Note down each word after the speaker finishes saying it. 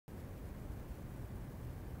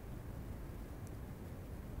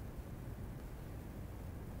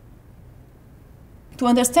To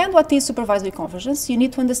understand what is supervisory convergence, you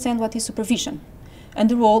need to understand what is supervision and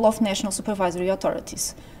the role of national supervisory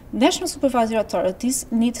authorities. National supervisory authorities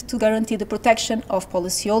need to guarantee the protection of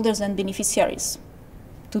policyholders and beneficiaries.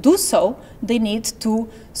 To do so, they need to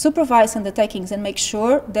supervise undertakings and make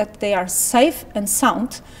sure that they are safe and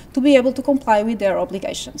sound to be able to comply with their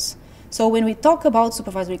obligations. So when we talk about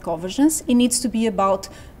supervisory convergence, it needs to be about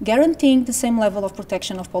guaranteeing the same level of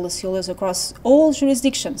protection of policyholders across all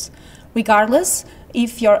jurisdictions, regardless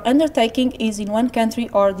if your undertaking is in one country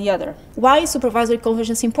or the other. Why is supervisory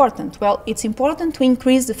convergence important? Well, it's important to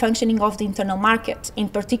increase the functioning of the internal market, in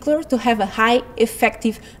particular to have a high,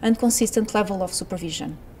 effective and consistent level of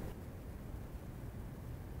supervision.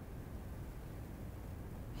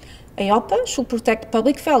 EIOPA should protect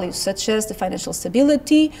public values such as the financial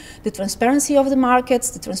stability, the transparency of the markets,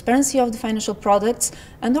 the transparency of the financial products,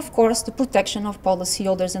 and of course the protection of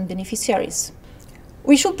policyholders and beneficiaries.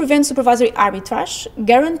 We should prevent supervisory arbitrage,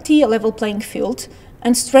 guarantee a level playing field,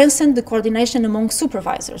 and strengthen the coordination among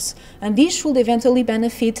supervisors. And this should eventually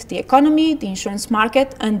benefit the economy, the insurance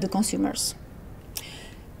market, and the consumers.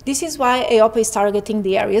 This is why EIOPA is targeting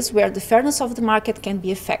the areas where the fairness of the market can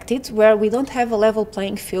be affected, where we don't have a level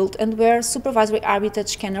playing field, and where supervisory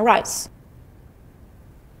arbitrage can arise.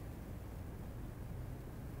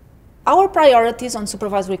 Our priorities on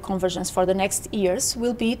supervisory convergence for the next years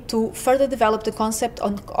will be to further develop the concept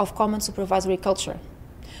of common supervisory culture.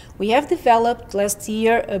 We have developed last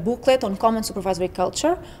year a booklet on common supervisory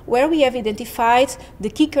culture where we have identified the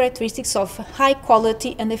key characteristics of high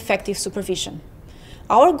quality and effective supervision.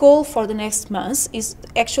 Our goal for the next months is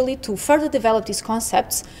actually to further develop these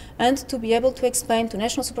concepts and to be able to explain to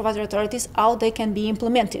national supervisory authorities how they can be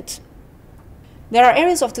implemented. There are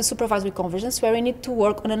areas of the supervisory convergence where we need to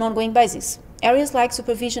work on an ongoing basis. Areas like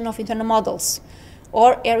supervision of internal models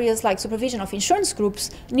or areas like supervision of insurance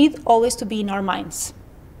groups need always to be in our minds.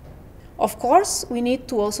 Of course, we need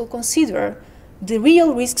to also consider the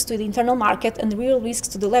real risks to the internal market and the real risks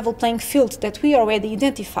to the level playing field that we already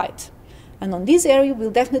identified. And on this area, we'll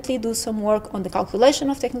definitely do some work on the calculation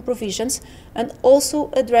of technical provisions and also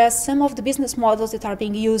address some of the business models that are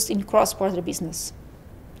being used in cross-border business.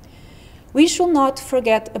 We should not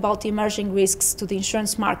forget about the emerging risks to the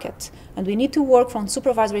insurance market, and we need to work on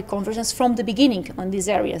supervisory convergence from the beginning on these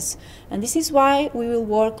areas. And this is why we will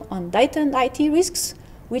work on data and IT risks,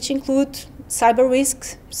 which include cyber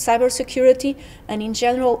risks, cybersecurity, and in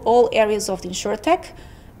general all areas of the insurtech.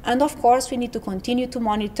 And of course, we need to continue to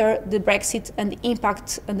monitor the Brexit and the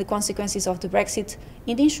impact and the consequences of the Brexit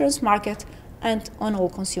in the insurance market and on all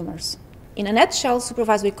consumers. In a nutshell,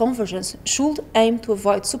 supervisory convergence should aim to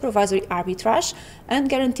avoid supervisory arbitrage and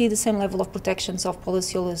guarantee the same level of protections of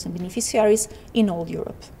policyholders and beneficiaries in all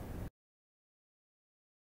Europe.